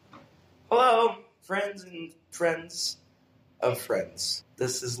Hello, friends and friends of friends.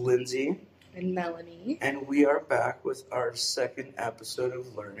 This is Lindsay. And Melanie. And we are back with our second episode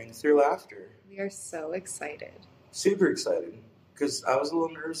of Learning Through Laughter. We are so excited. Super excited, because I was a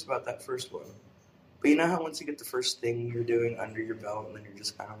little nervous about that first one. But you know how once you get the first thing you're doing under your belt, and then you're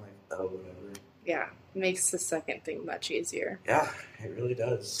just kind of like, oh, whatever. Yeah, it makes the second thing much easier. Yeah, it really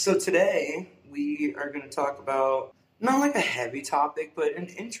does. So today, we are going to talk about not like a heavy topic, but an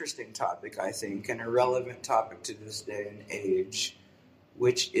interesting topic, I think, and a relevant topic to this day and age,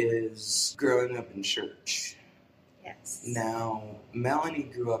 which is growing up in church. Yes. Now, Melanie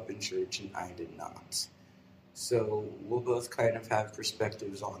grew up in church and I did not. So we'll both kind of have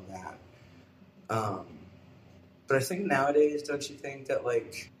perspectives on that. But I think nowadays, don't you think that,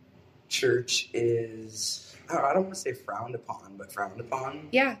 like, church is, I don't want to say frowned upon, but frowned upon?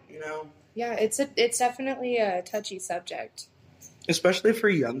 Yeah. You know? Yeah, it's definitely a touchy subject. Especially for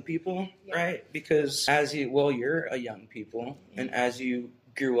young people, Yeah. right? Because you're a young people, and as you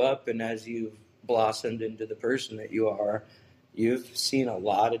grew up and as you've blossomed into the person that you are, you've seen a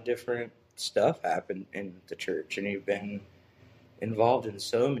lot of different stuff happen in the church, and you've been involved in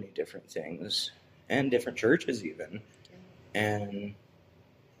so many different things, and different churches even. And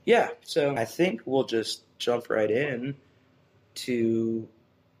yeah, so I think we'll just jump right in to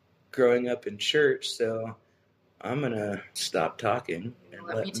growing up in church. So I'm going to stop talking and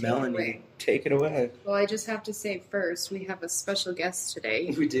let Melanie take it away. Well, I just have to say first, we have a special guest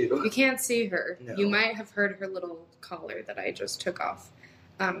today. We do. You can't see her. No. You might have heard her little collar that I just took off.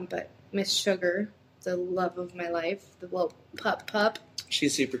 But Miss Sugar, the love of my life, the little pup.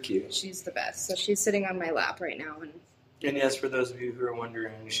 She's super cute. She's the best. So she's sitting on my lap right now. And yes, for those of you who are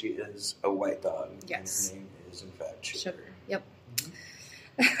wondering, she is a white dog. Yes. And her name is, in fact, Sugar. Sugar. Yep.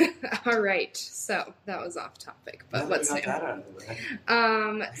 All right, so that was off topic, but what's new? That out of the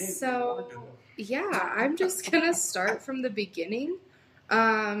way. So yeah, I'm just gonna start from the beginning.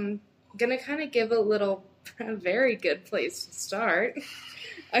 Gonna kind of give a very good place to start.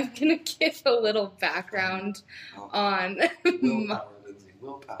 I'm gonna give a little background on Willpower, Lindsay.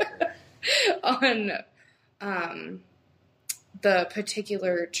 Willpower. on the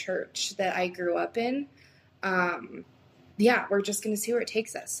particular church that I grew up in. Yeah, we're just going to see where it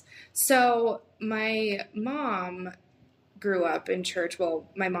takes us. So my mom grew up in church. Well,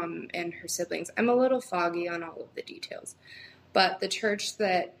 my mom and her siblings. I'm a little foggy on all of the details. But the church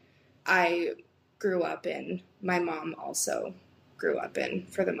that I grew up in, my mom also grew up in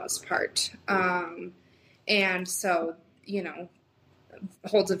for the most part. And so,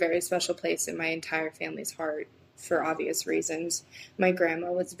 holds a very special place in my entire family's heart for obvious reasons. My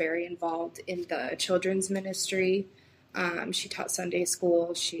grandma was very involved in the children's ministry. She taught Sunday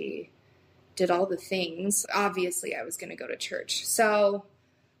school. She did all the things. Obviously, I was going to go to church. So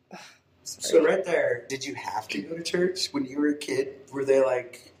right there, did you have to go to church when you were a kid? Were they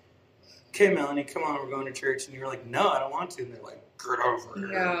like, okay, Melanie, come on, we're going to church. And you were like, no, I don't want to. And they're like, get over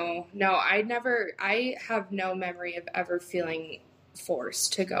here. No, I have no memory of ever feeling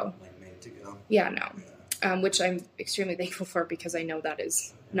forced to go. Like made to go? Yeah, no. Yeah. Which I'm extremely thankful for because I know that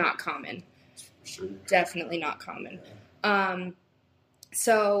is not common. Sure. Definitely not common. Yeah.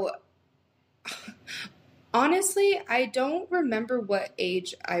 So honestly, I don't remember what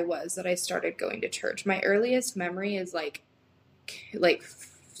age I was that I started going to church. My earliest memory is like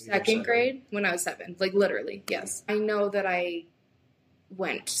second grade when I was 7, like literally. Yes. I know that I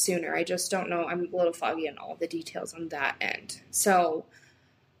went sooner. I just don't know. I'm a little foggy on all the details on that end. So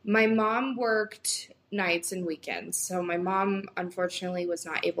my mom worked nights and weekends. So my mom, unfortunately, was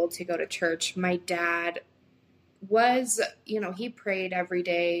not able to go to church. My dad was, he prayed every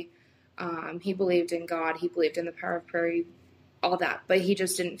day. He believed in God. He believed in the power of prayer, all that. But he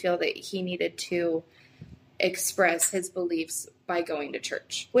just didn't feel that he needed to express his beliefs by going to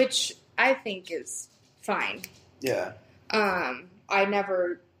church, which I think is fine. Yeah. I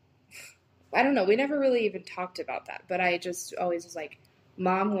don't know. We never really even talked about that. But I just always was like,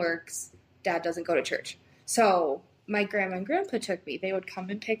 Mom works, Dad doesn't go to church. So my grandma and grandpa took me. They would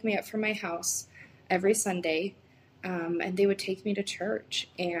come and pick me up from my house every Sunday, and they would take me to church.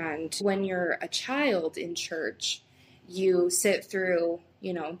 And when you're a child in church, you sit through,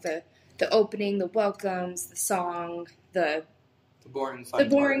 the opening, the welcomes, the song, the boring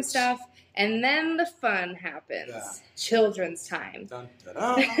stuff, and then the fun happens. Yeah. Children's time. Dun, dun,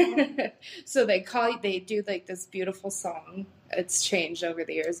 dun. So they do like this beautiful song. It's changed over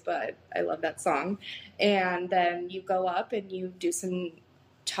the years, but I love that song. And then you go up and you do some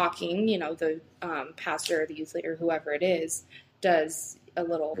talking. The pastor or the youth leader, whoever it is, does a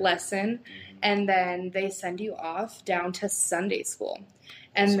little lesson, and then they send you off down to Sunday school.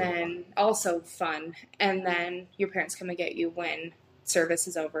 And then also fun. And then your parents come and get you when service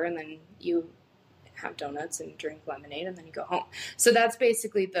is over, and then you have donuts and drink lemonade, and then you go home. So that's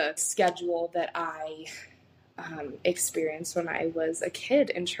basically the schedule that I experienced when I was a kid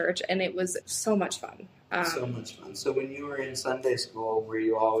in church, and it was so much fun. So much fun. So when you were in Sunday school, were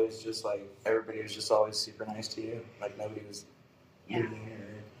you always just like, everybody was just always super nice to you? Like nobody was mean or...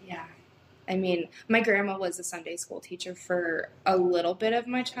 Yeah. I mean, my grandma was a Sunday school teacher for a little bit of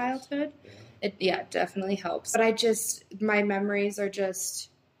my childhood. Yeah. It definitely helps. But my memories are just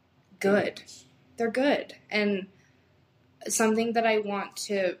good. They're good. And something that I want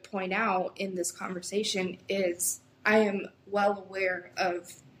to point out in this conversation is I am well aware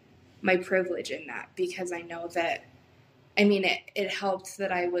of my privilege in that, because I know that, I mean, it helped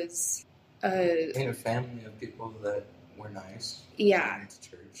that I was in a family of people that were nice. Yeah. Went to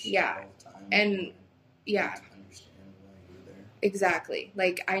church Yeah. all the time. And yeah. Understand why you were there. Exactly.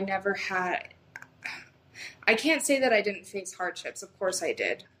 Like, I can't say that I didn't face hardships. Of course I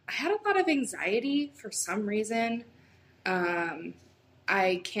did. I had a lot of anxiety for some reason.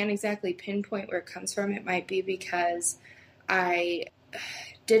 I can't exactly pinpoint where it comes from. It might be because I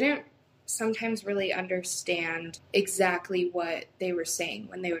didn't sometimes really understand exactly what they were saying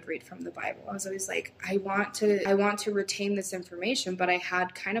when they would read from the Bible. I was always like, I want to retain this information, but I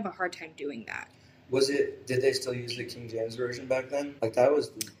had kind of a hard time doing that. Did they still use the King James Version back then? Like, that was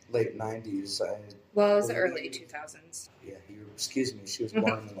the late 90s. Well, it was the early 2000s. Yeah, excuse me, she was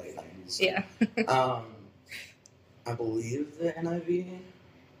born in the late 90s. Yeah. I believe the NIV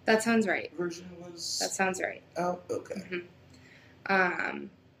that sounds right. version was... That sounds right. Oh, okay. Mm-hmm.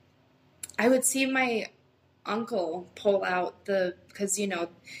 I would see my uncle pull out because, you know,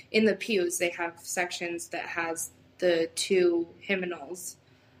 in the pews they have sections that has the 2 hymnals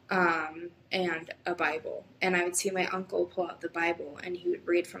and a Bible. And I would see my uncle pull out the Bible, and he would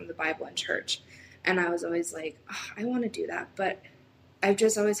read from the Bible in church. And I was always like, oh, I want to do that, but I've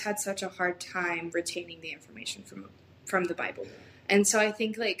just always had such a hard time retaining the information from the Bible. And so I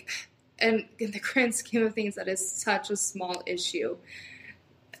think, like, and in the grand scheme of things, that is such a small issue.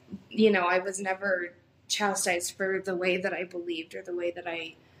 You know, I was never chastised for the way that I believed or the way that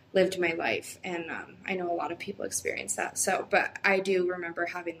I lived my life. And I know a lot of people experience that. So, but I do remember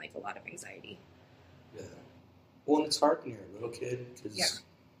having, like, a lot of anxiety. Yeah. Well, and it's hard when you're a little kid, because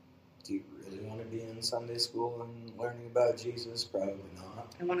do you really want to be in Sunday school and learning about Jesus? Probably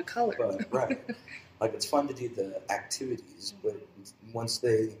not. I want to color. But, right. Like, it's fun to do the activities, but once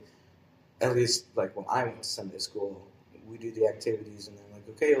they, at least, like, when I went to Sunday school, we do the activities, and they're like,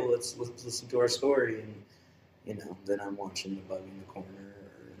 okay, well, let's listen to our story, and, you know, then I'm watching the bug in the corner,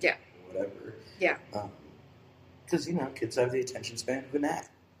 or whatever. Yeah. Because, you know, kids have the attention span of a gnat.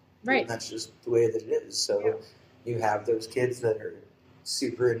 Right. And that's just the way that it is. So you have those kids that are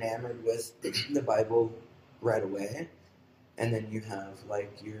super enamored with the Bible right away, and then you have,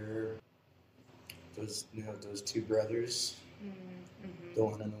 like, those 2 brothers, the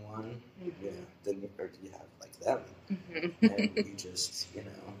one and the one. Yeah. Then you have, like, them. And you just, you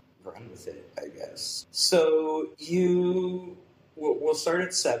know, run with it, I guess. So we'll start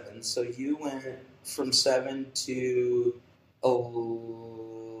at 7. So you went from 7 to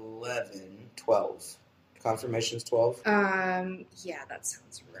 11, 12. Confirmation's 12? Yeah, that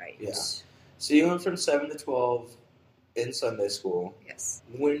sounds right. Yeah. So you went from 7 to 12 in Sunday school. Yes.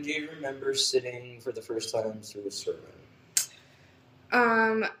 When do you remember sitting for the first time through a sermon?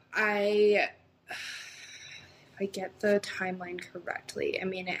 I get the timeline correctly. I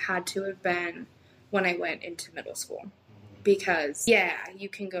mean, it had to have been when I went into middle school, because you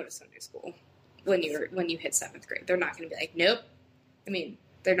can go to Sunday school when you hit 7th grade. They're not going to be like, nope. I mean,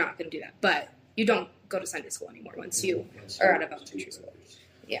 they're not going to do that, but you don't go to Sunday school anymore once you are out of elementary school.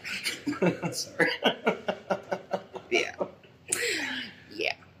 Yeah. Sorry. Yeah.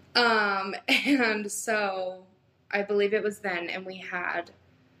 And so I believe it was then, and we had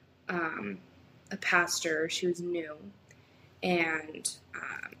a pastor. She was new, and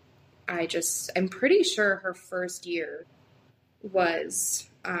I'm pretty sure her first year was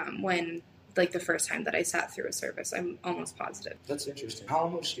when, like, the first time that I sat through a service. I'm almost positive. That's interesting. How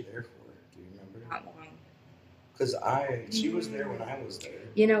long was she there for? Do you remember? Not long. Because she was there when I was there.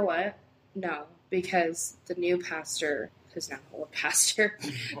 You know what? No, because the new pastor, who's now the old pastor,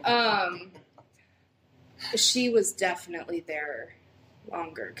 she was definitely there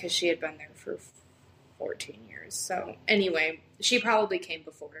longer, because she had been there for 14 years. So anyway, she probably came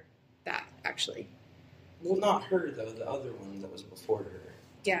before that, actually. Well, not her, though. The other one that was before her.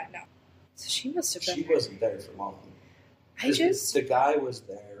 Yeah, no. So she must have been She wasn't there for long. The guy was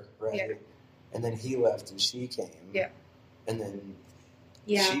there, right? Yeah. And then he left and she came. Yeah. And then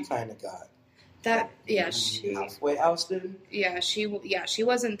Yeah. She kind of got that. Yeah, she halfway ousted. Yeah, she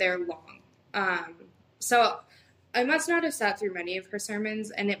wasn't there long. So I must not have sat through many of her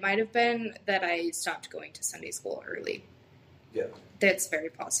sermons, and it might have been that I stopped going to Sunday school early. Yeah, that's very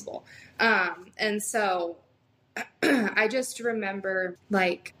possible. And so I just remember,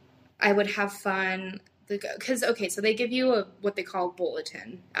 like, I would have fun because so they give you what they call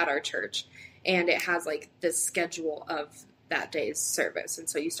bulletin at our church, and it has like this schedule of that day's service. And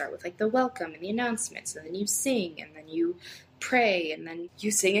so you start with like the welcome and the announcements, and then you sing, and then you pray, and then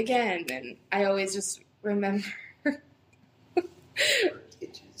you sing again. And I always just remember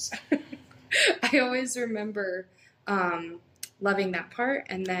I always remember loving that part.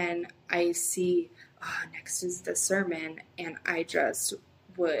 And then I see next is the sermon, and I just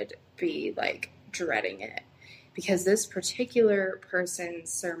would be like dreading it, because this particular person's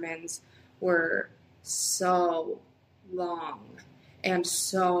sermons were so long and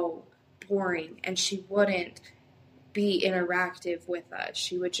so boring, and she wouldn't be interactive with us.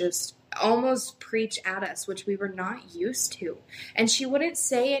 She would just almost preach at us, which we were not used to. And she wouldn't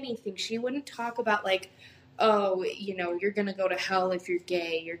say anything. She wouldn't talk about like, oh, you're going to go to hell if you're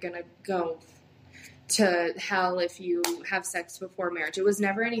gay. You're going to go to hell if you have sex before marriage. It was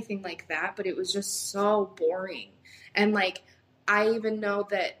never anything like that, but it was just so boring. And like, I even know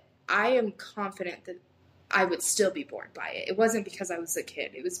that I am confident that I would still be bored by it. It wasn't because I was a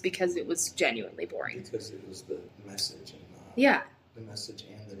kid. It was because it was genuinely boring. Because it was the message and yeah. The message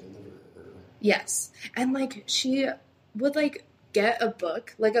and the deliverer. Yes. And like, she would like get a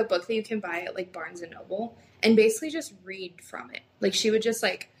book that you can buy at like Barnes and Noble, and basically just read from it. Like, she would just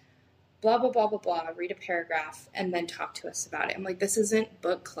like blah, blah, blah, blah, blah, read a paragraph, and then talk to us about it. I'm like, this isn't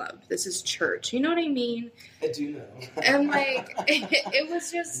book club. This is church. You know what I mean? I do know. And like, it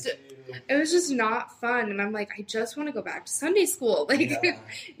was just not fun. And I'm like, I just want to go back to Sunday school. Like,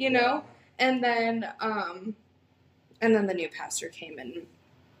 you know? And then the new pastor came, and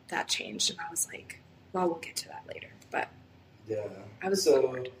that changed. And I was like, well, we'll get to that later. But yeah, I was so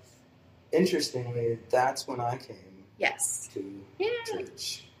bored. Interestingly, that's when I came. Yes. To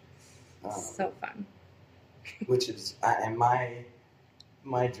church. So fun. Which is, and my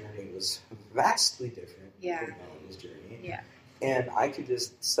journey was vastly different than Melanie's journey. Yeah. And I could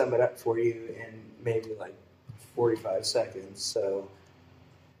just sum it up for you in maybe like 45 seconds. So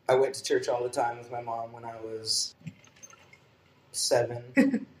I went to church all the time with my mom when I was 7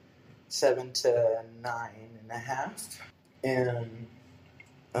 to 9.5. And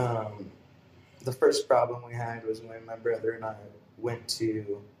the first problem we had was when my brother and I went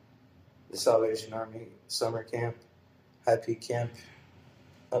to the Salvation Army summer camp, High Peak Camp,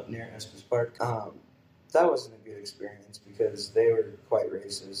 up near Estes Park. That wasn't a good experience because they were quite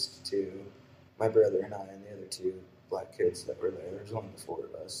racist to my brother and I and the other two black kids that were there. There was only the 4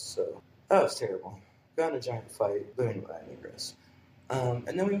 of us, so that was terrible. Got in a giant fight, but anyway, I digress. And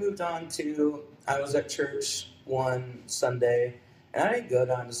then we moved on to, I was at church one Sunday, and I didn't go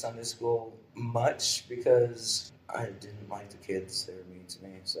down to Sunday school much because I didn't like the kids. They were mean to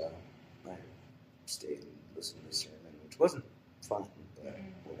me, so I stayed and listened to the sermon, which wasn't fun, but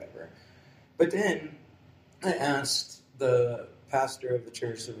whatever. But then I asked the pastor of the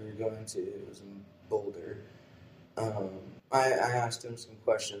church that we were going to, it was in Boulder, I asked him some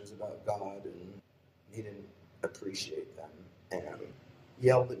questions about God, and he didn't appreciate them, and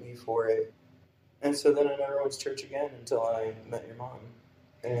yelled at me for it. And so then I never went to church again until I met your mom.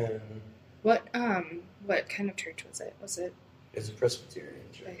 And what kind of church was it? It's a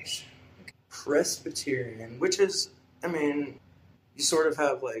Presbyterian church. Okay. Presbyterian, which is, I mean, you sort of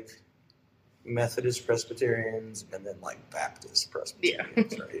have like Methodist Presbyterians and then like Baptist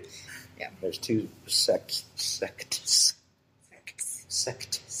Presbyterians, right? Yeah. There's 2 sects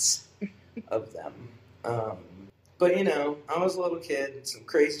of them. But I was a little kid, some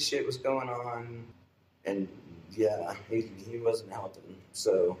crazy shit was going on, and yeah, he wasn't helping,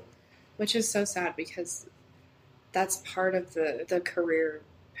 so. Which is so sad because that's part of the career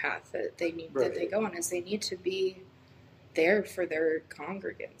path that they need, that they go on, is they need to be there for their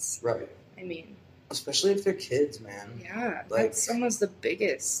congregants. Right. I mean, especially if they're kids, man. Yeah, like, that's almost the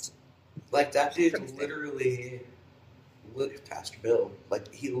biggest. Like that dude literally, Pastor Bill,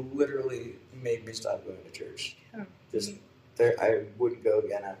 like he literally made me stop going to church. Yeah. I wouldn't go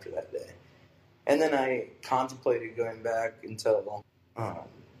again after that day. And then I contemplated going back until I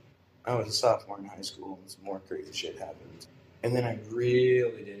was a sophomore in high school and some more crazy shit happened. And then I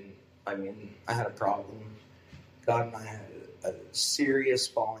really didn't. I mean, I had a problem. God and I had a serious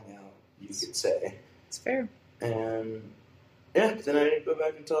falling out, you could say. It's fair. And yeah, then I didn't go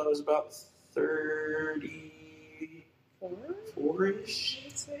back until I was about 30. 34-ish.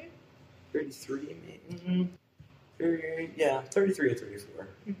 I'd say. 33, maybe. 33 or 34.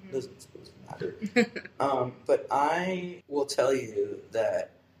 Mm-hmm. Doesn't suppose matter. But I will tell you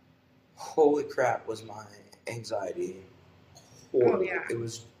that, holy crap, was my anxiety horrible. Oh, yeah. It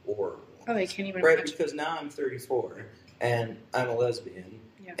was horrible. Oh, I can't even Right, imagine. because now I'm 34, and I'm a lesbian,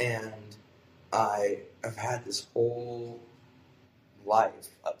 Yeah. and I have had this whole life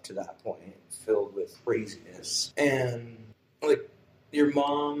up to that point filled with craziness. And, like, your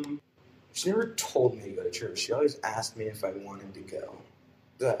mom, she never told me to go to church. She always asked me if I wanted to go.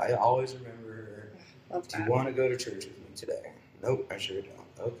 But I always remember her, Love do that. you want to go to church with me today? Nope, I sure don't.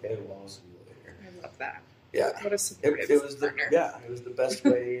 Okay, well, I'll see you later. I love that. Yeah. What a supportive It was partner. it was the best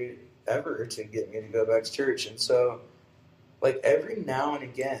way ever to get me to go back to church. And so, like, every now and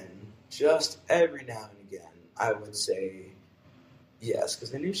again, just every now and again, I would say yes,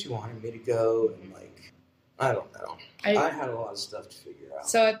 because I knew she wanted me to go, and, like, I don't know. I had a lot of stuff to figure out.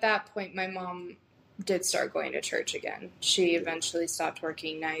 So at that point, my mom did start going to church again. She eventually stopped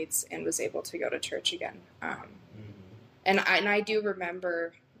working nights and was able to go to church again. And I do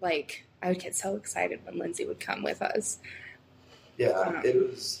remember, like, I would get so excited when Lindsay would come with us. Yeah, it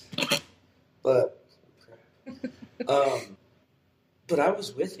was, but I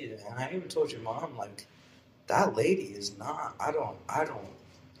was with you, and I even told your mom, like, that lady is not, I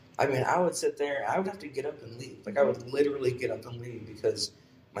mean, I would sit there, I would have to get up and leave. Like, I would literally get up and leave because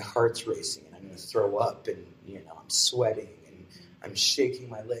my heart's racing, and I'm going to throw up, and, you know, I'm sweating, and I'm shaking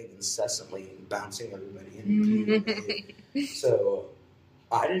my leg incessantly and bouncing everybody in. So,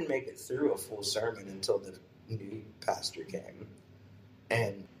 I didn't make it through a full sermon until the new pastor came.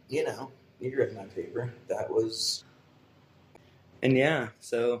 And, you know, you read my paper. That was... And yeah,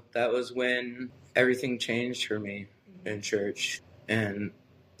 so that was when everything changed for me in church. And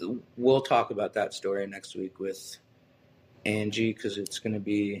we'll talk about that story next week with Angie, because it's going to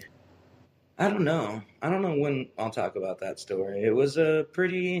be... I don't know when I'll talk about that story. It was a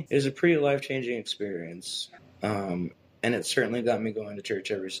pretty life-changing experience. And it certainly got me going to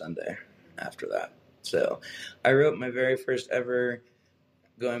church every Sunday after that. So I wrote my very first ever,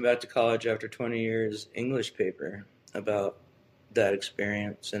 going back to college after 20 years, English paper about that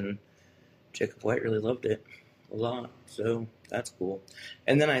experience, and Jacob White really loved it a lot, so that's cool.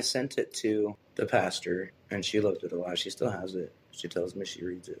 And then I sent it to the pastor, and she loved it a lot. She still has it. She tells me she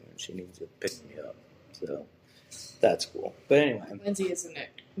reads it, and she needs to pick me up, so that's cool. But anyway. Lindsay is an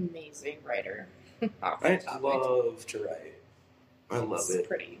amazing writer. I love to write. I love it. It's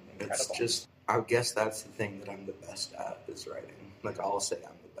pretty incredible. It's just, I guess that's the thing that I'm the best at, is writing. Like, I'll say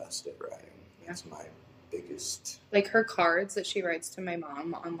I'm the best at writing. That's my biggest... Like, her cards that she writes to my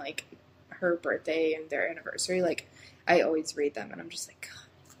mom on, like, her birthday and their anniversary, like, I always read them, and I'm just like,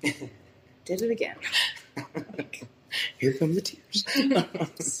 God, did it again. Like, here come the tears.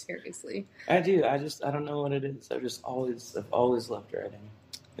 Seriously. I do. I don't know what it is. I've always loved writing.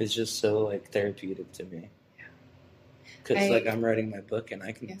 It's just so, like, therapeutic to me. Yeah. Because, like, I'm writing my book, and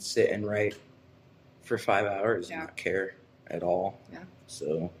I can sit and write for 5 hours and not care at all. Yeah.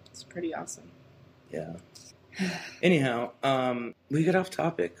 So. It's pretty awesome. Yeah. Anyhow, we get off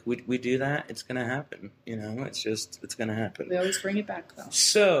topic. We do that. It's going to happen. You know, it's going to happen. We always bring it back, though.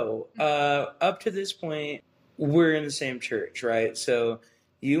 So, up to this point, we're in the same church, right? So,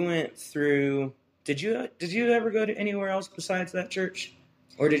 you went through... Did you ever go to anywhere else besides that church?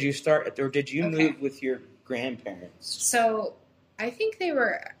 Or did you move with your grandparents? So, I think they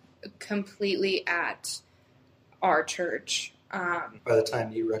were completely at our church. By the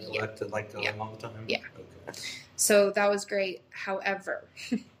time you recollected, like, going all the time? Yeah. Okay. So, that was great. However,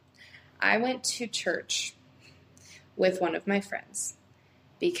 I went to church with one of my friends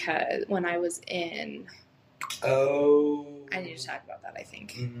because when I was in... Oh. I need to talk about that, I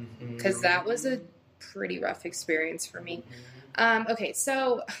think. Because that was a pretty rough experience for me. Okay,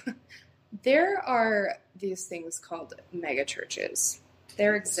 so there are these things called mega churches.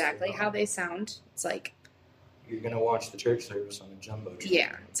 They're exactly how they sound. It's like... You're going to watch the church service on a jumbotron.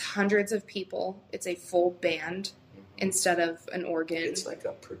 Yeah, it's hundreds of people. It's a full band instead of an organ. It's like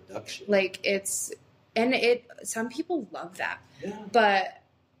a production. Like, some people love that. Yeah. But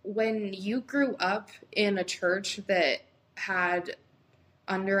when you grew up in a church that had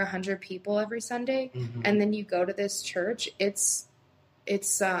under 100 people every Sunday, and then you go to this church, it's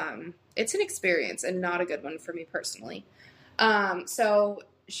an experience and not a good one for me personally. So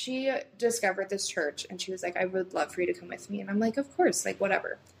she discovered this church, and she was like, I would love for you to come with me. And I'm like, of course, like,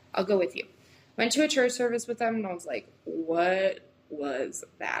 whatever. I'll go with you. Went to a church service with them, and I was like, what was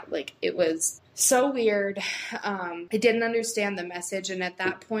that? Like, it was so weird. I didn't understand the message, and at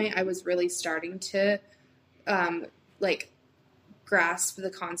that point, I was really starting to like grasp the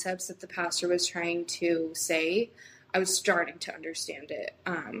concepts that the pastor was trying to say, I was starting to understand it.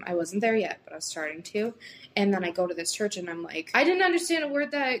 I wasn't there yet, but I was starting to. And then I go to this church and I'm like, I didn't understand a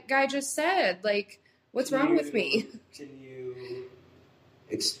word that guy just said. Like, what's wrong with me? Can you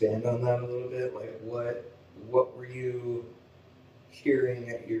expand on that a little bit? Like, what were you hearing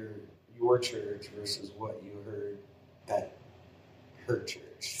at your church versus what you heard at her church?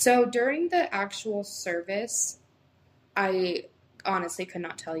 So during the actual service, I honestly could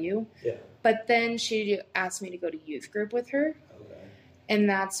not tell you. Yeah. But then she asked me to go to youth group with her. Okay. And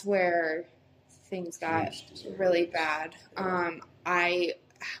that's where things got really bad. I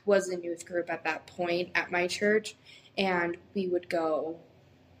was in youth group at that point at my church, and we would go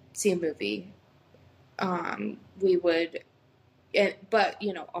see a movie. We would, but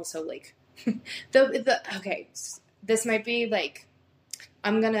you know, also like okay, this might be like,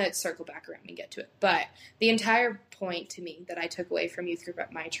 I'm gonna circle back around and get to it. But the entire point to me that I took away from youth group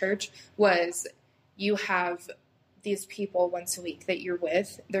at my church was, you have these people once a week that you're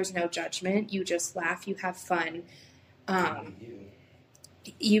with. There's no judgment. You just laugh. You have fun.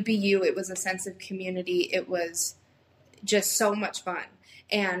 You be you. It was a sense of community. It was just so much fun.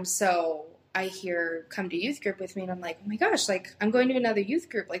 And so I hear, come to youth group with me, and I'm like, oh my gosh, like, I'm going to another youth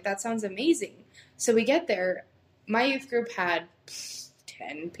group. Like, that sounds amazing. So we get there. My youth group had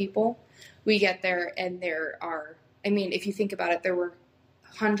 10 people. We get there, and there are, I mean, if you think about it, there were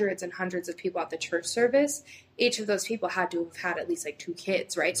hundreds and hundreds of people at the church service. Each of those people had to have had at least like 2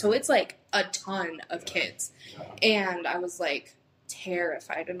 kids, right? So it's like a ton of kids. And I was like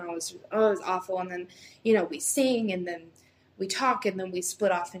terrified, and it was awful. And then, you know, we sing, and then we talk, and then we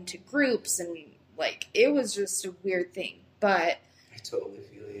split off into groups, and like, it was just a weird thing. But I totally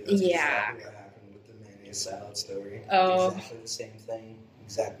feel you. That's exactly what happened with the mayonnaise salad story. Exactly the same thing.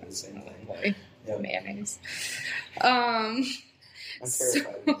 Exactly the same thing. Boy. Yep. Mayonnaise. I'm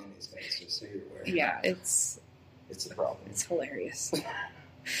terrified of mayonnaise, guys, just so you're aware. Yeah, it's a problem. It's hilarious.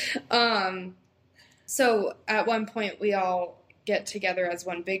 So at one point we all get together as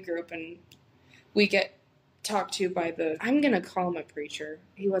one big group, and we get talked to by I'm going to call him a preacher.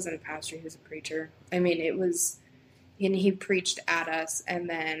 He wasn't a pastor, he was a preacher. I mean, and he preached at us, and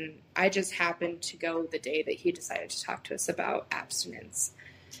then I just happened to go the day that he decided to talk to us about abstinence.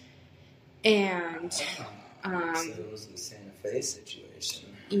 And so it was the Santa Fe situation.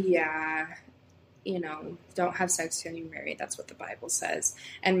 Yeah, you know, don't have sex till you're married. That's what the Bible says.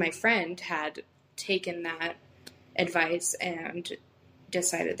 And my friend had taken that advice and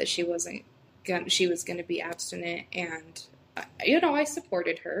decided that she was going to be abstinent. And, you know, I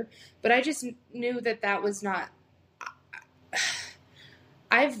supported her, but I just knew that was not,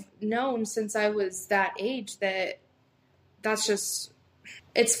 I've known since I was that age that's just,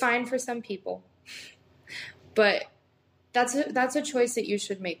 it's fine for some people, but that's a choice that you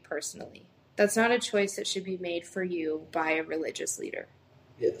should make personally. That's not a choice that should be made for you by a religious leader.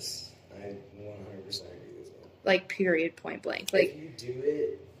 Yes, I 100% agree with that. Like, period, point blank. Like, if you do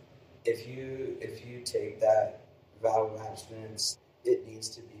it, if you take that vow of abstinence, it needs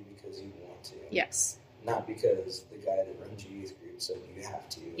to be because you want to. Yes. Not because the guy that runs your youth group said you have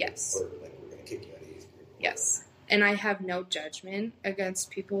to. Yes. Or like, we're going to kick you out of youth group. Yes. And I have no judgment against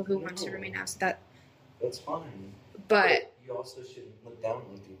people who want to remain abstinent. That's fine. But you also shouldn't look down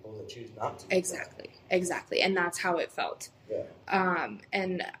on people that choose not to. Exactly. And that's how it felt. Yeah.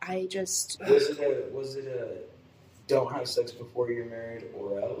 And I just... Was it a don't have sex before you're married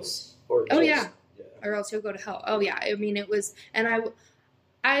or else? Or yeah. Or else you'll go to hell. Oh, yeah. I mean, it was... And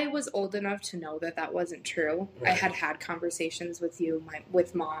I was old enough to know that wasn't true. Right. I had conversations with you,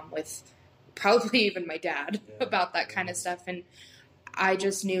 with Mom, with probably even my dad about that kind of stuff. And I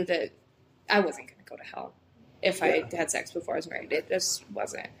just knew that I wasn't going to go to hell if I had sex before I was married. It just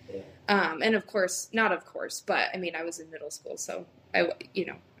wasn't. Yeah. And but I mean, I was in middle school, so I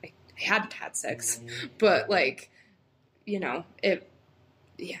hadn't had sex, but like, you know,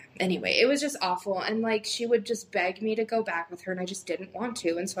 anyway, it was just awful. And like, she would just beg me to go back with her, and I just didn't want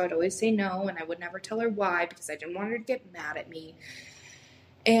to. And so I'd always say no, and I would never tell her why, because I didn't want her to get mad at me.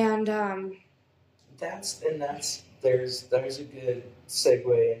 And, there's a good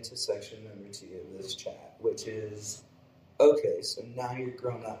segue into section number 2 of this chat, which is, okay, so now you're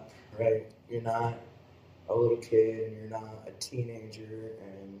grown up, right? You're not a little kid, and you're not a teenager,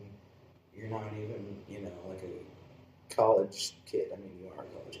 and you're not even, you know, like a college kid. I mean, you are a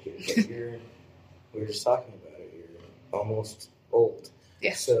college kid, but we were just talking about it, you're almost old.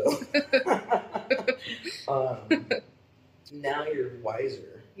 Yeah. So, now you're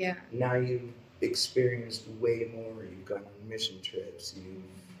wiser. Yeah. Now you've experienced way more. You've gone on mission trips.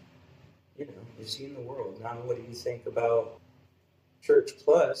 you've seen the world. Now, what do you think about Church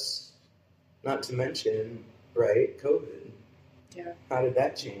Plus? Not to mention, right, COVID. Yeah. How did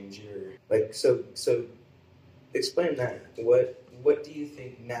that change your so? Explain that. What do you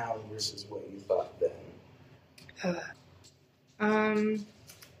think now versus what you thought then?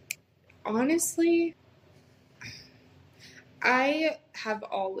 Honestly, I have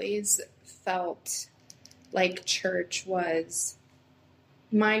always felt like church was,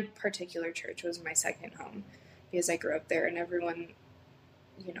 my particular church was my second home because I grew up there and everyone,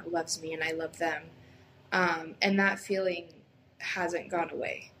 loves me and I love them. And that feeling hasn't gone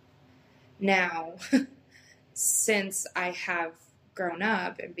away. Now, since I have grown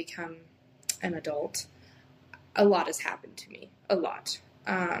up and become an adult, a lot has happened to me. A lot.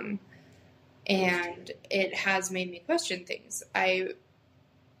 And it has made me question things. I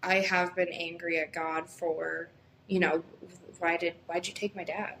have been angry at God for, why'd you take my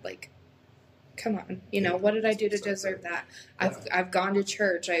dad? Like, come on, what did I do to deserve that? I've gone to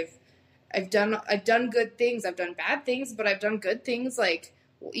church. I've done good things. I've done bad things, but I've done good things. Like,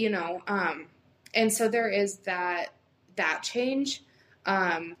 and so there is that change.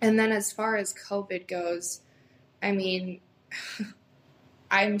 And then as far as COVID goes, I mean,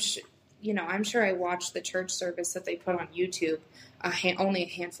 I'm sure I watched the church service that they put on YouTube only a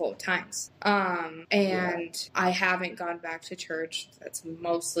handful of times. And I haven't gone back to church. That's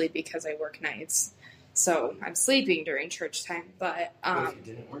mostly because I work nights. So I'm sleeping during church time. But if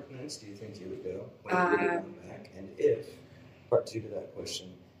you didn't work nights, do you think you would go? Would you go back? And if, part two to that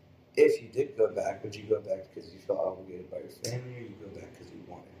question, if you did go back, would you go back because you felt obligated by your family, or you go back because you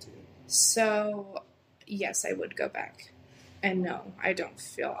wanted to? So, yes, I would go back. And no, I don't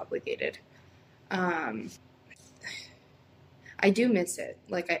feel obligated. I do miss it.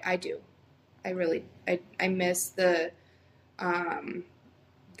 Like, I do. I really, I miss the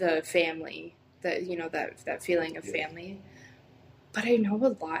family, that feeling of family. But I know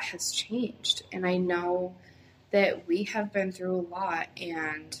a lot has changed. And I know that we have been through a lot.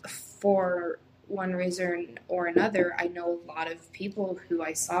 And for one reason or another, I know a lot of people who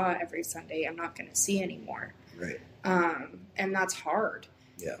I saw every Sunday I'm not going to see anymore. Right. And that's hard.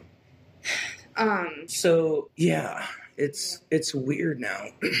 Yeah. So it's weird now,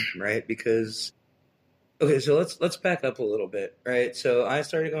 right? Because okay, so let's back up a little bit, right? So I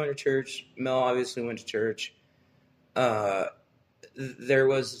started going to church. Mel obviously went to church. There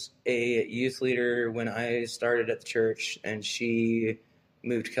was a youth leader when I started at the church, and she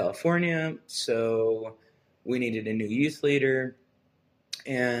moved to California, so we needed a new youth leader.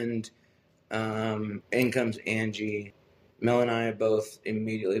 And in comes Angie. Mel and I both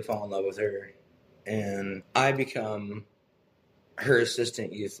immediately fall in love with her, and I become her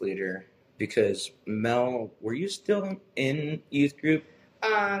assistant youth leader because Mel, were you still in youth group?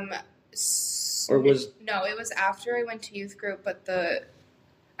 Or was no, it was after I went to youth group, but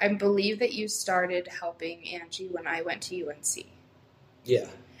I believe that you started helping Angie when I went to UNC. Yeah.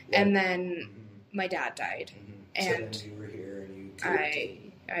 And then my dad died, and so then you were here, and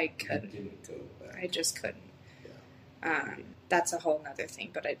you I couldn't. You didn't go back. I just couldn't. Yeah. That's a whole nother thing,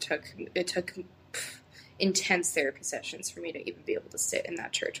 but it took intense therapy sessions for me to even be able to sit in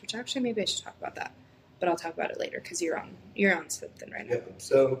that church, which actually maybe I should talk about that, but I'll talk about it later because you're on something right now. Yeah.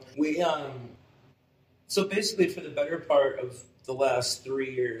 So we so basically for the better part of the last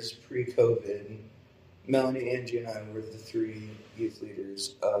 3 years pre-COVID, Melanie, Angie, and I were the three youth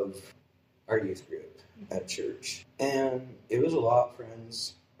leaders of our youth group at church, and it was a lot,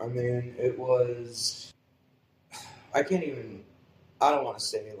 friends. I mean, it was. I don't want to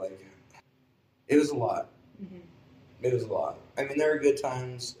say, it was a lot. Mm-hmm. It was a lot. I mean, there were good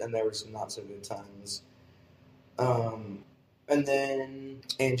times, and there were some not so good times. And then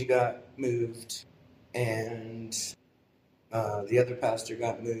Angie got moved, and the other pastor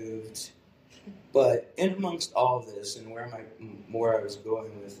got moved. But in amongst all of this, and where I was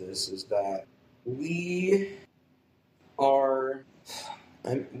going with this, is that we're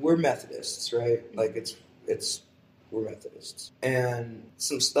Methodists, right? We're Methodists. And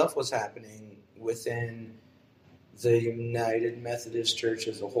some stuff was happening within the United Methodist Church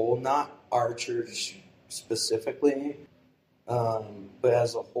as a whole, not our church specifically, but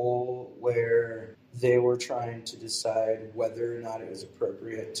as a whole, where they were trying to decide whether or not it was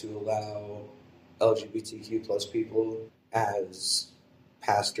appropriate to allow LGBTQ plus people as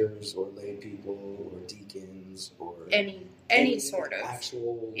pastors or lay people or deacons or any sort of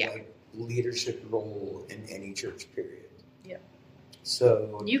actual leadership role in any church, period. Yeah.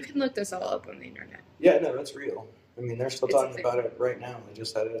 So you can look this all up on the internet. Yeah, no, that's real. I mean, they're still talking about it right now. They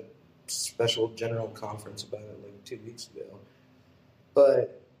just had a special general conference about it 2 weeks ago.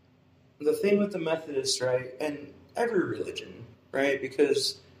 But the thing with the Methodists, right, and every religion, right,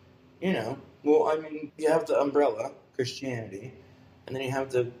 because, you know, well, I mean, you have the umbrella, Christianity, and then you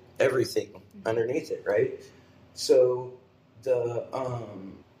have the everything underneath it, right? So the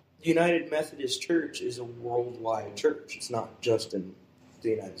United Methodist Church is a worldwide church. It's not just in the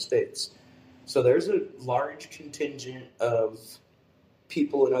United States. So there's a large contingent of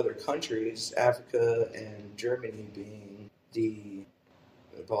people in other countries, Africa and Germany being the...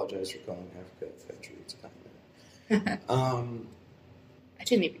 I apologize for calling Africa a country. It's a continent. I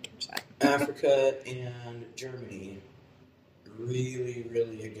didn't even catch that. Africa and Germany really,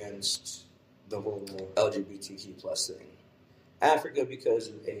 really against the whole LGBTQ plus thing. Africa because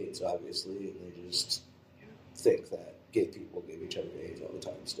of AIDS, obviously, and they just think that gay people give each other AIDS all the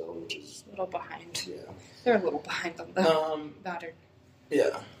time still, which is... A little behind. Yeah. They're a little behind on the modern.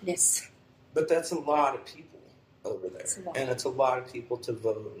 Yeah. Yes. But that's a lot of people over there. And it's a lot of people to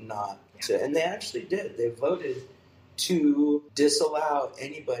vote not to... And they actually did. They voted to disallow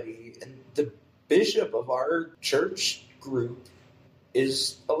anybody. And the bishop of our church group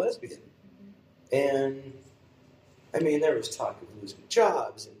is a lesbian. And, I mean, there was talk of losing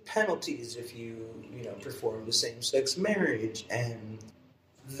jobs and penalties if you performed a same-sex marriage. And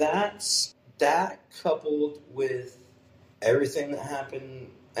that coupled with everything that happened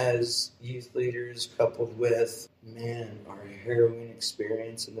as youth leaders, coupled with, our harrowing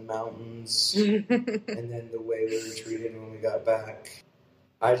experience in the mountains, and then the way we were treated when we got back,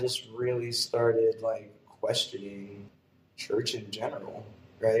 I just really started, questioning church in general,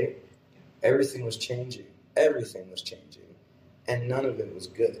 right? Everything was changing. Everything was changing. And none of it was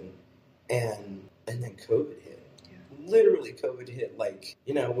good. And then COVID hit. Yeah. Literally COVID hit.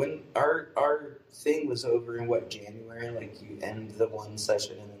 When our thing was over in January, you end the one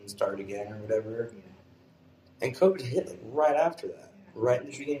session and then start again or whatever. Yeah. And COVID hit right after that, right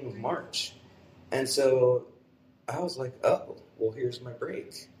in the beginning of March. And so I was like, oh, well, here's my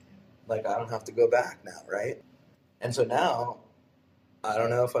break. I don't have to go back now, right? And so now, I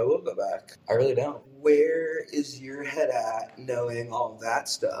don't know if I will go back. I really don't. Where is your head at knowing all that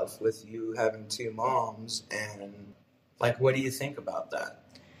stuff with you having two moms? And, what do you think about that?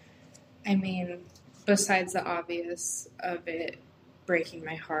 I mean, besides the obvious of it breaking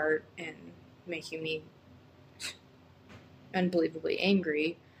my heart and making me unbelievably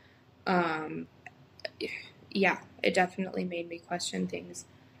angry, it definitely made me question things.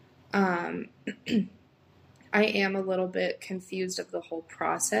 I am a little bit confused of the whole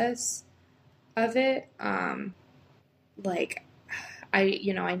process of it. I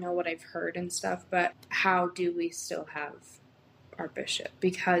know what I've heard and stuff, but how do we still have our bishop?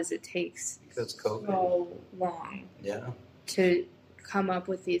 Because it takes so long to come up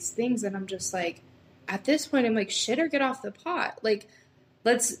with these things, and I'm just at this point, I'm shit or get off the pot.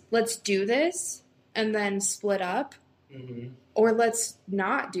 Let's do this and then split up, or let's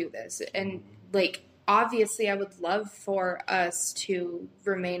not do this. And obviously, I would love for us to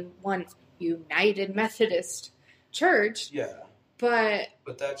remain one united Methodist church. Yeah. But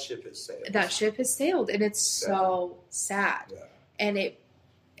that ship has sailed. That ship has sailed, and it's so sad. Yeah. And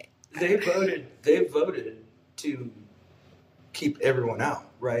they voted to keep everyone out,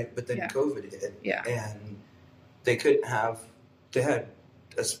 right? But then COVID hit, and they couldn't have. They had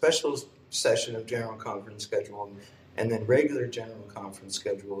a special session of general conference scheduled, and then regular general conference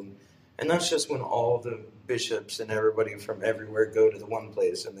scheduled, and that's just when all the bishops and everybody from everywhere go to the one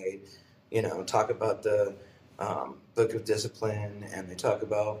place, and they, talk about the Book of Discipline, and they talk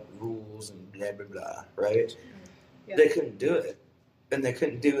about rules and blah blah blah, right? Yeah. They couldn't do it, and they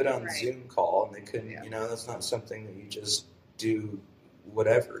couldn't do it on Zoom call, and they couldn't. That's not something that you just do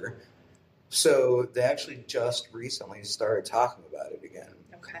whatever. So they actually just recently started talking about it again.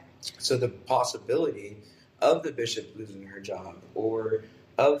 Okay. So the possibility of the bishop losing her job or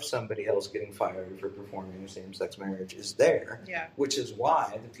of somebody else getting fired for performing a same-sex marriage is there, which is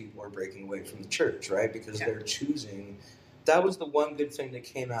why the people are breaking away from the church, right? Because they're choosing. That was the one good thing that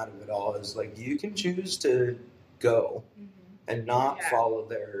came out of it all is you can choose to go and not follow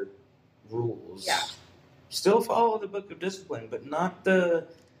their rules. Yeah. Still follow the Book of Discipline, but not the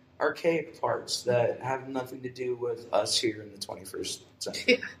archaic parts that have nothing to do with us here in the 21st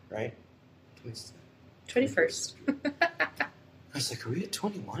century, right? 21st. I was like, are we at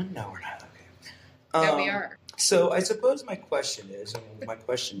 21? No, we're not. Okay. Yeah, we are. So I suppose my question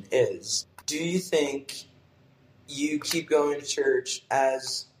is, do you think you keep going to church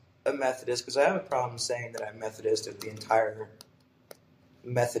as a Methodist? Because I have a problem saying that I'm Methodist if the entire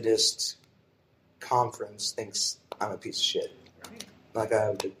Methodist conference thinks I'm a piece of shit. Right. I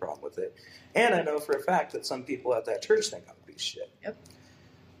have a big problem with it. And I know for a fact that some people at that church think I'm a piece of shit. Yep.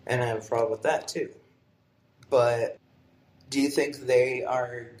 and I have a problem with that too. But do you think they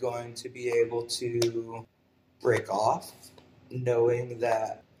are going to be able to break off, knowing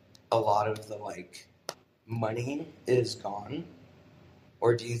that a lot of the money is gone,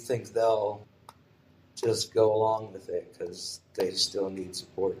 or do you think they'll just go along with it because they still need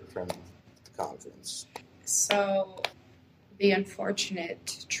support from the conference? So the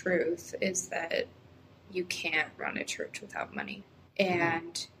unfortunate truth is that you can't run a church without money.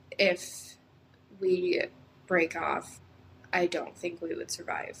 And if we break off, I don't think we would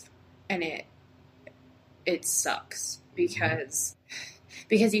survive. And it sucks because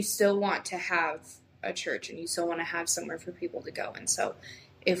you still want to have a church and you still want to have somewhere for people to go. And so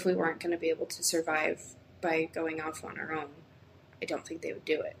if we weren't going to be able to survive by going off on our own, I don't think they would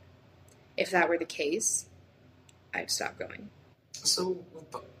do it. If that were the case, I'd stop going. So,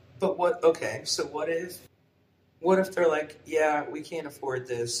 but what? Okay, so what if they're like, yeah, we can't afford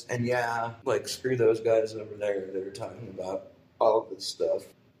this, and yeah, screw those guys over there that are talking about all of this stuff.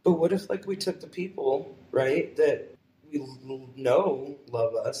 But what if we took the people, right, that we know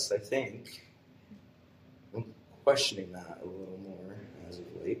love us? I think I'm questioning that a little more as of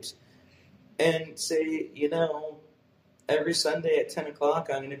late, and say, every Sunday at 10 o'clock,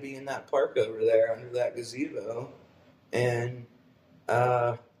 I'm going to be in that park over there under that gazebo, and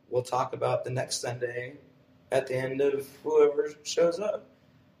we'll talk about the next Sunday at the end of whoever shows up.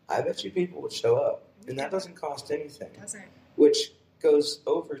 I bet you people would show up, and that doesn't cost anything. It doesn't. Which goes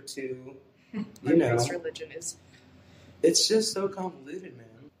over to, what religion is. It's just so convoluted, man.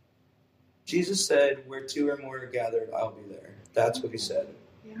 Jesus said, where two or more are gathered, I'll be there. That's what he said.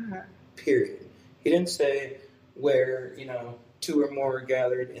 Yeah. Period. He didn't say where, two or more are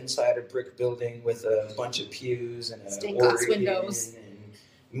gathered inside a brick building with a bunch of pews and stained glass windows and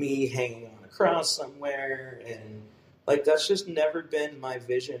me hanging on a cross somewhere, and that's just never been my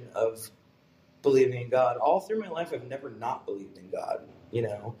vision of believing in God. All through my life, I've never not believed in God.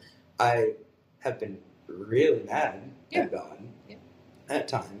 I have been really mad at God at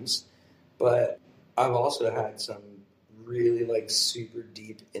times, but I've also had some really super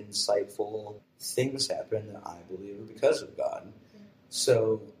deep, insightful things happen that I believe are because of God.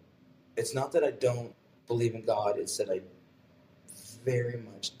 So it's not that I don't believe in God, it's that I very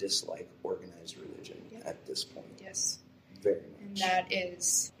much dislike organized religion at this point. Yes. Very much. And that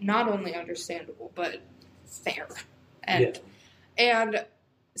is not only understandable, but fair. And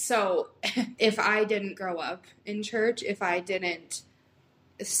so if I didn't grow up in church, if I didn't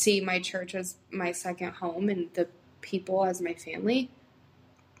see my church as my second home and the people as my family,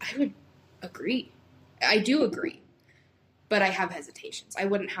 I would agree. I do agree. But I have hesitations. I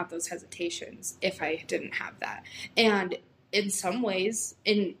wouldn't have those hesitations if I didn't have that. And in some ways,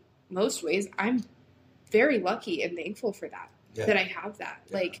 in most ways, I'm very lucky and thankful for that. Yeah. That I have that.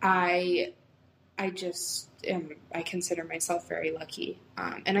 Yeah. I just am, I consider myself very lucky.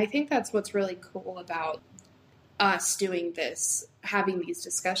 And I think that's what's really cool about us doing this, having these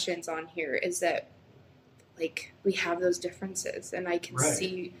discussions on here, is that we have those differences, and I can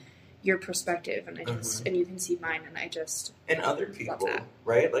see your perspective, and I just and you can see mine, and I just and other people,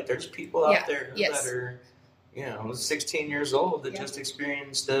 right? There's people out there that are 16 years old that just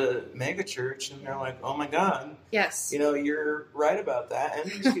experienced a mega church, and they're like, oh my God, yes, you're right about that.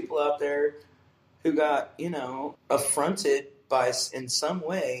 And there's people out there who got affronted by in some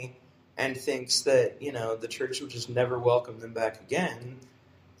way and thinks that the church will just never welcome them back again.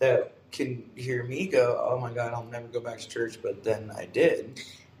 That can hear me go, oh my God, I'll never go back to church, but then I did,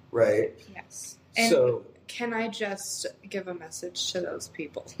 right? Yes. And so, can I just give a message to those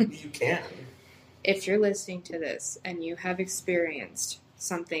people? You can. If you're listening to this and you have experienced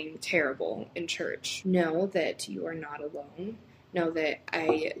something terrible in church, know that you are not alone. Know that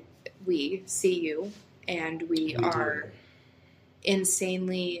we see you, and we are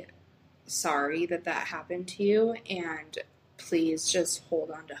insanely sorry that happened to you, and please just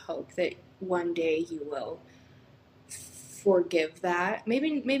hold on to hope that one day you will forgive that.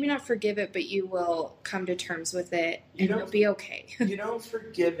 Maybe not forgive it, but you will come to terms with it, and you'll be okay. You don't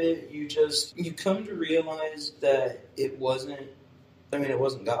forgive it. You come to realize that it wasn't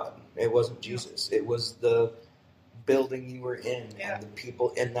God. It wasn't Jesus. It was the building you were in and the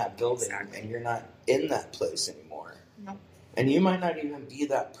people in that building, and you're not in that place anymore. No. And you might not even be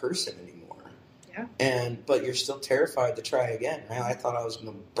that person anymore. Yeah. But you're still terrified to try again. Man, I thought I was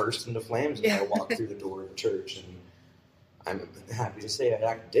going to burst into flames when I walked through the door of the church, and I'm happy to say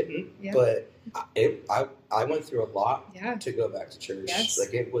I didn't. Yeah. But I went through a lot to go back to church. Yes.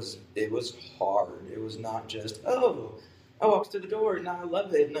 It was hard. It was not just I walked through the door and now I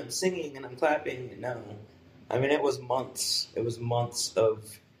love it and I'm singing and I'm clapping. No, it was months. It was months of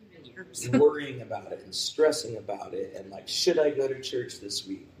nerves. worrying about it and stressing about it and like, should I go to church this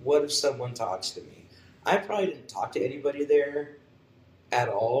week? What if someone talks to me? I probably didn't talk to anybody there at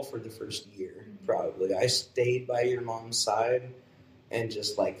all for the first year, probably. I stayed by your mom's side and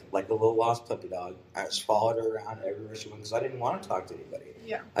just like a little lost puppy dog. I just followed her around everywhere she went because I didn't want to talk to anybody.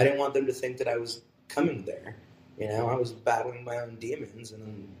 Yeah. I didn't want them to think that I was coming there. You know, I was battling my own demons,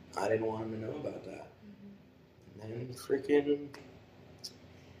 and I didn't want them to know about that. And then freaking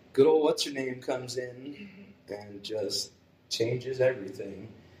good old what's-her-name comes in and just changes everything.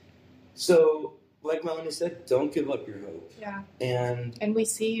 So, like Melanie said, don't give up your hope. Yeah. And we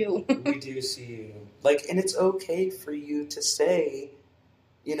see you. we do see you. Like, and it's okay for you to say,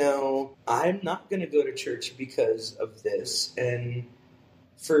 you know, I'm not going to go to church because of this. And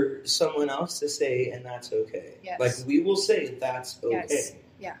for someone else to say, and that's okay. Yes. Like, we will say that's okay. Yes.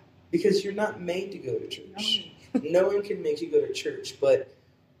 Yeah. Because you're not made to go to church. No one can make you go to church. But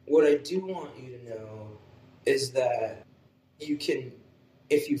what I do want you to know is that you can,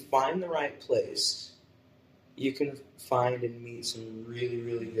 if you find the right place, you can find and meet some really,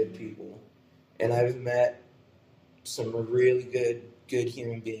 really good people. And I've met some really good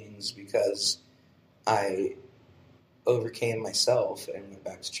human beings because I overcame myself and went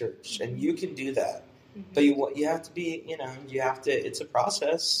back to church. And you can do that. But you have to be, it's a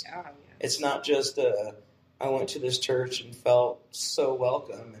process. Yeah. It's not just I went to this church and felt so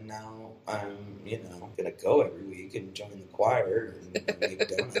welcome, and now I'm, going to go every week and join the choir and make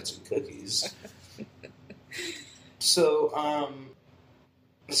donuts and cookies. So,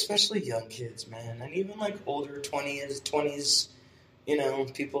 especially young kids, man, and even like older 20s,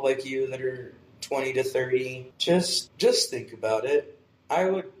 people like you that are 20 to 30, just think about it. I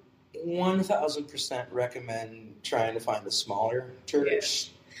would 1,000% recommend trying to find a smaller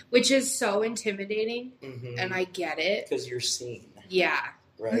church. Yeah. Which is so intimidating, Mm-hmm. and I get it. Because you're seen. Yeah.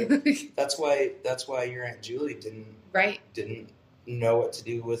 Right? That's why your Aunt Julie didn't know what to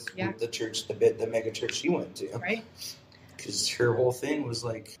do with the church, the mega church she went to. Right. Because her whole thing was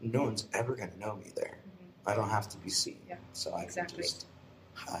like, no one's ever going to know me there. I don't have to be seen. Yeah. So I can just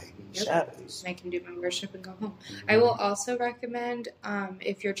hide in the Yep. shadows. I can do my worship and go home. I will also recommend,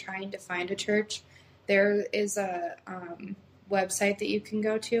 if you're trying to find a church, there is a website that you can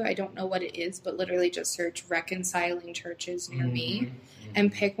go to. I don't know what it is, but literally just search reconciling churches near me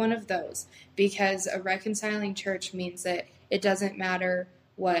and pick one of those, because a reconciling church means that it doesn't matter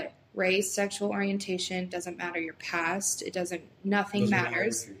what race, sexual orientation, doesn't matter your past, nothing matters. Matter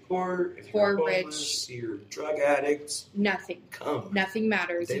if you're poor, if Poor, you're homeless, rich, you're drug addicts. Nothing. Come. Nothing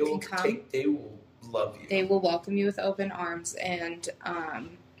matters. They will love you. They will welcome you with open arms. And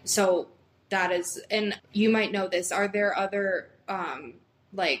so that is, and you might know this, are there other,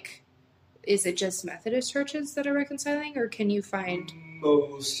 is it just Methodist churches that are reconciling, or can you find...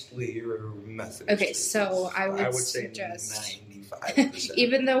 Mostly are Methodist Okay, churches. so I would suggest... 95%.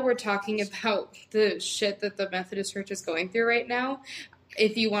 Even though we're talking about the shit that the Methodist church is going through right now,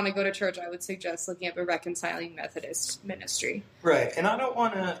 if you want to go to church, I would suggest looking up a reconciling Methodist ministry. Right, and I don't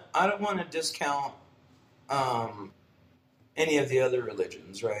want to discount any of the other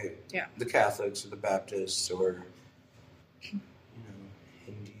religions, right? Yeah. The Catholics or the Baptists or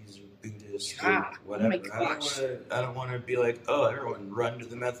Hindus or Buddhists or whatever. Oh my gosh. I don't want to be like, oh, everyone run to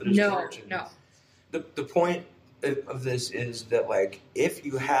the Methodist church. No. The point of this is that, like, if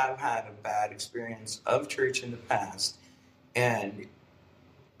you have had a bad experience of church in the past and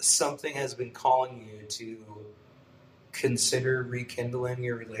something has been calling you to consider rekindling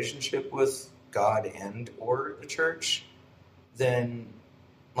your relationship with God and or the church, then,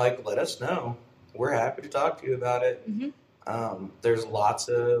 like, let us know. We're happy to talk to you about it. Mm-hmm. There's lots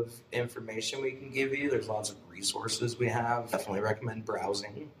of information we can give you. There's lots of resources we have. Definitely recommend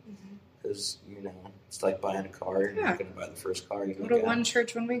browsing because, it's like buying a car. You're not going to buy the first car you go to one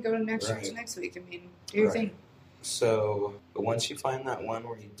church one week, go to the next church next week. I mean, do your thing. So, but once you find that one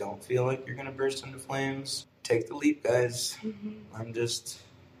where you don't feel like you're going to burst into flames, take the leap, guys.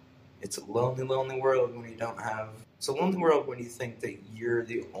 It's a lonely, lonely world when you it's a lonely world when you think that you're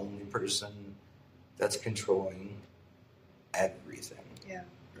the only person that's controlling everything. Yeah.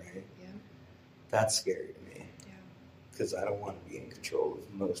 Right? Yeah. That's scary to me. Yeah. Because I don't want to be in control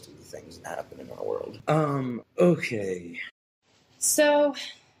of most of the things that happen in our world. Okay. So,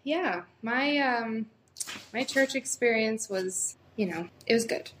 yeah, my church experience was, it was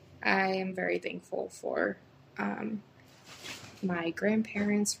good. I am very thankful for my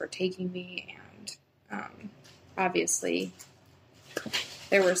grandparents for taking me, and obviously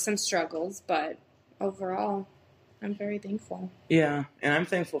there were some struggles, but overall, I'm very thankful. Yeah, and I'm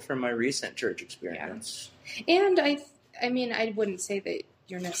thankful for my recent church experience. Yeah. And I mean, I wouldn't say that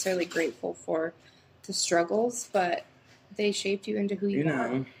you're necessarily grateful for the struggles, but they shaped you into who you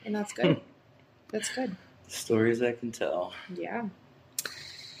are, and that's good. That's good. Stories I can tell. Yeah.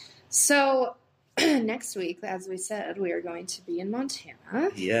 So next week, as we said, we are going to be in Montana.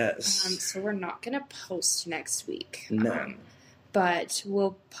 Yes. So we're not going to post next week. No. But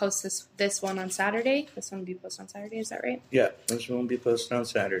we'll post this one on Saturday. This one will be posted on Saturday. Is that right? Yeah, this one will be posted on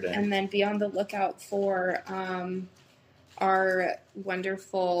Saturday. And then be on the lookout for our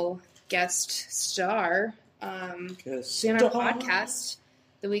wonderful guest star be on our podcast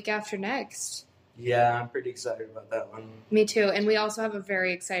the week after next. Yeah, I'm pretty excited about that one. Me too. And we also have a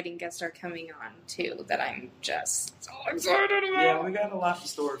very exciting guest star coming on, too, that I'm just so excited about. Yeah, we got a lot in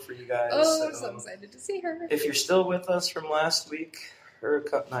store for you guys. Oh, I'm so excited to see her. If you're still with us from last week, or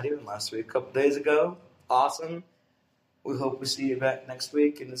not even last week, a couple days ago, awesome. We hope we see you back next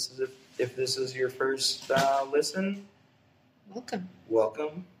week. And this is if this is your first listen,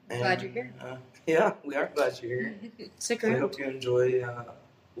 welcome. And, glad you're here. Yeah, we are glad you're here. Stick We around. hope you enjoy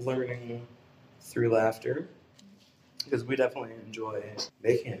learning through laughter, because we definitely enjoy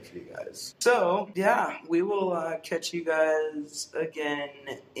making it for you guys. So, yeah, we will catch you guys again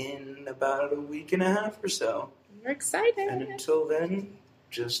in about a week and a half or so. We're excited. And until then,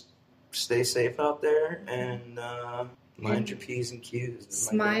 just stay safe out there and mind your P's and Q's, as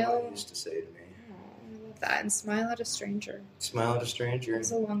Smile. my grandma used to say to me. I love that. And smile at a stranger. Smile at a stranger.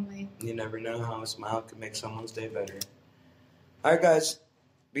 It's a long way. You never know how a smile can make someone's day better. All right, guys.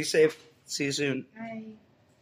 Be safe. See you soon. Bye.